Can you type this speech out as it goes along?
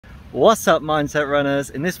What's up, mindset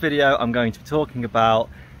runners? In this video I'm going to be talking about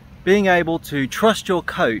being able to trust your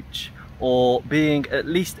coach, or being at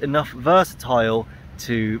least enough versatile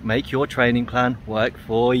to make your training plan work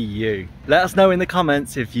for you. Let us know in the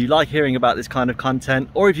comments if you like hearing about this kind of content,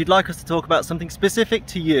 or if you'd like us to talk about something specific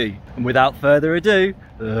to you. And without further ado,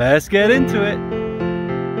 let's get into it.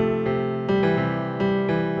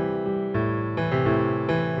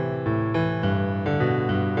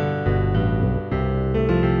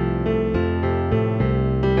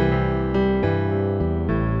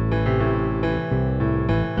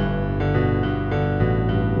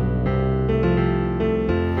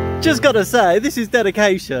 Just gotta say, this is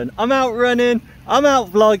dedication. I'm out running, I'm out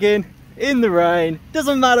vlogging, in the rain,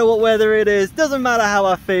 doesn't matter what weather it is, doesn't matter how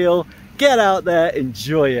I feel, get out there,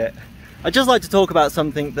 enjoy it. I'd just like to talk about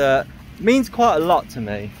something that means quite a lot to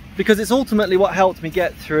me, because it's ultimately what helped me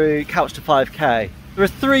get through Couch to 5K. There are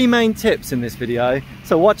 3 main tips in this video,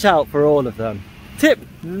 so watch out for all of them. Tip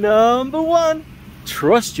number 1,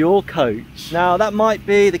 trust your coach. Now that might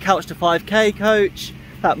be the Couch to 5K coach,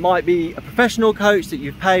 that might be a professional coach that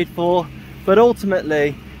you've paid for, but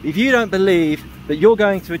ultimately, if you don't believe that you're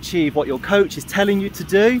going to achieve what your coach is telling you to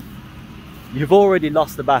do, you've already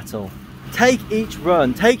lost the battle. Take each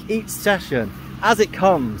run, take each session as it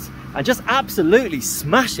comes, and just absolutely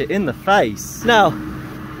smash it in the face. Now,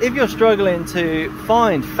 if you're struggling to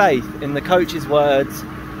find faith in the coach's words,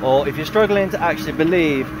 or if you're struggling to actually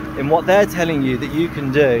believe in what they're telling you that you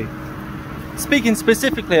can do, speaking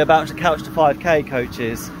specifically about the Couch to 5K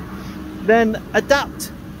coaches, then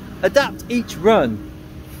adapt each run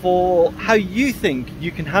for how you think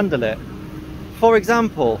you can handle it. For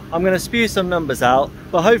example, I'm going to spew some numbers out,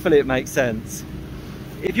 but hopefully it makes sense.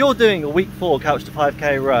 If you're doing a week 4 Couch to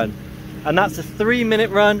 5K run, and that's a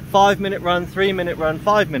 3-minute run, 5-minute run, 3-minute run,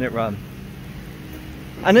 5-minute run,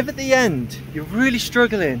 and if at the end you're really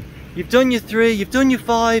struggling, you've done your 3, you've done your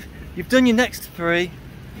 5, you've done your next 3,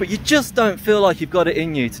 but you just don't feel like you've got it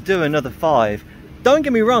in you to do another 5. Don't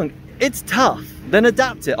get me wrong, it's tough. Then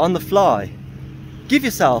adapt it on the fly. Give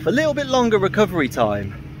yourself a little bit longer recovery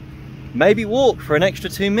time. Maybe walk for an extra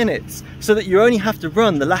 2 minutes so that you only have to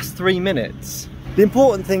run the last 3 minutes. The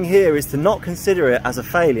important thing here is to not consider it as a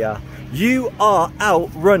failure. You are out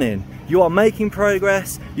running. You are making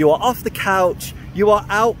progress. You are off the couch. You are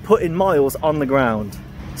out putting miles on the ground.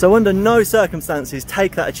 So under no circumstances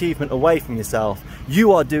take that achievement away from yourself.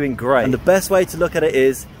 You are doing great. And the best way to look at it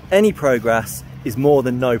is, any progress is more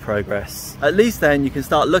than no progress. At least then you can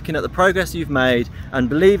start looking at the progress you've made and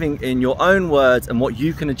believing in your own words and what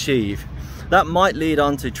you can achieve. That might lead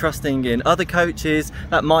on to trusting in other coaches,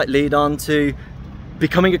 that might lead on to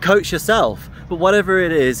becoming a coach yourself. But whatever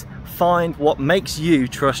it is, find what makes you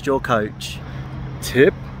trust your coach.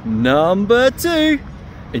 Tip number 2,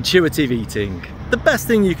 intuitive eating. The best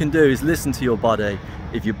thing you can do is listen to your body.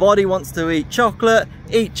 If your body wants to eat chocolate,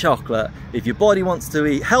 eat chocolate. If your body wants to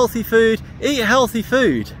eat healthy food, eat healthy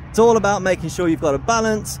food. It's all about making sure you've got a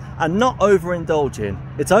balance and not overindulging.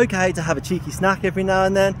 It's okay to have a cheeky snack every now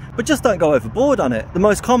and then, but just don't go overboard on it. The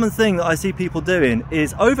most common thing that I see people doing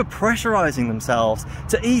is over-pressurizing themselves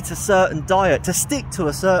to eat a certain diet, to stick to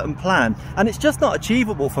a certain plan, and it's just not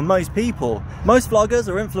achievable for most people. Most vloggers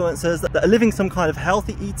or influencers that are living some kind of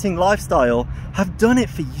healthy eating lifestyle have done it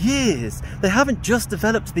for years. They haven't just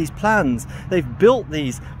developed these plans, they've built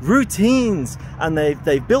these routines and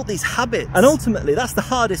they've built these habits, and ultimately that's the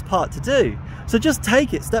hardest part to do. So just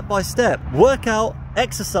take it step by step. Work out,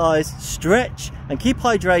 exercise, stretch, and keep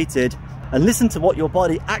hydrated, and listen to what your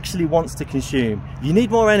body actually wants to consume. If you need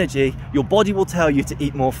more energy, your body will tell you to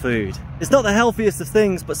eat more food. It's not the healthiest of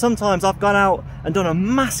things, but sometimes I've gone out and done a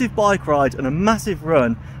massive bike ride and a massive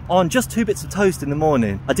run on just 2 bits of toast in the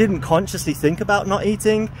morning. I didn't consciously think about not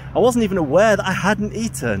eating. I wasn't even aware that I hadn't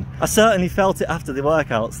eaten. I certainly felt it after the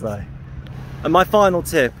workouts though. And my final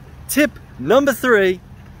tip, tip number 3,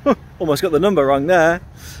 almost got the number wrong there,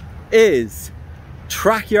 is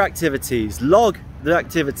track your activities, log the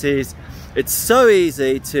activities. It's so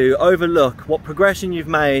easy to overlook what progression you've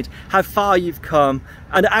made, how far you've come,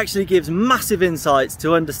 and it actually gives massive insights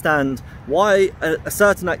to understand why a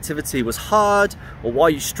certain activity was hard or why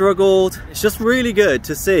you struggled. It's just really good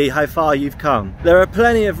to see how far you've come. There are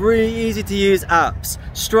plenty of really easy to use apps,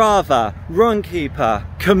 Strava, Runkeeper,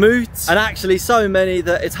 Komoot, and actually so many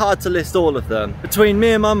that it's hard to list all of them. Between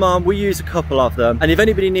me and my mum, we use a couple of them, and if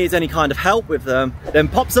anybody needs any kind of help with them, then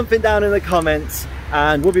pop something down in the comments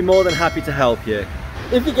and we'll be more than happy to help you.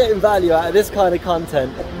 If you're getting value out of this kind of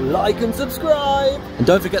content, like and subscribe. And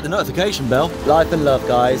don't forget the notification bell. Life and love,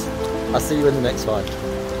 guys. I'll see you in the next one.